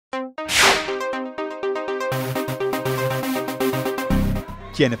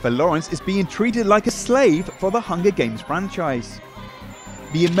Jennifer Lawrence is being treated like a slave for the Hunger Games franchise.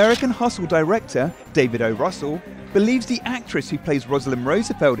 The American Hustle director, David O. Russell, believes the actress who plays Rosalyn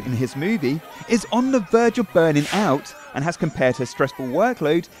Rosenfeld in his movie is on the verge of burning out and has compared her stressful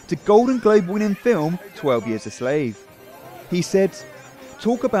workload to Golden Globe winning film 12 Years a Slave. He said,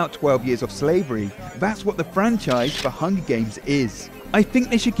 "Talk about 12 years of slavery, that's what the franchise for Hunger Games is. I think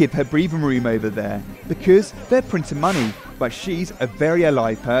they should give her breathing room over there, because they're printing money, but she's a very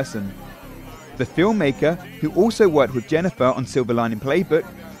alive person." The filmmaker, who also worked with Jennifer on Silver Lining Playbook,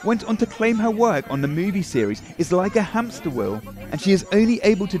 went on to claim her work on the movie series is like a hamster wheel, and she is only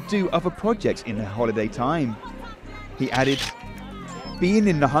able to do other projects in her holiday time. He added, "Being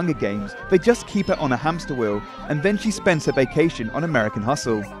in the Hunger Games, they just keep her on a hamster wheel, and then she spends her vacation on American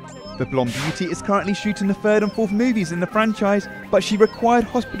Hustle." The blonde beauty is currently shooting the third and fourth movies in the franchise, but she required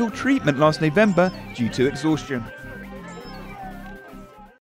hospital treatment last November due to exhaustion.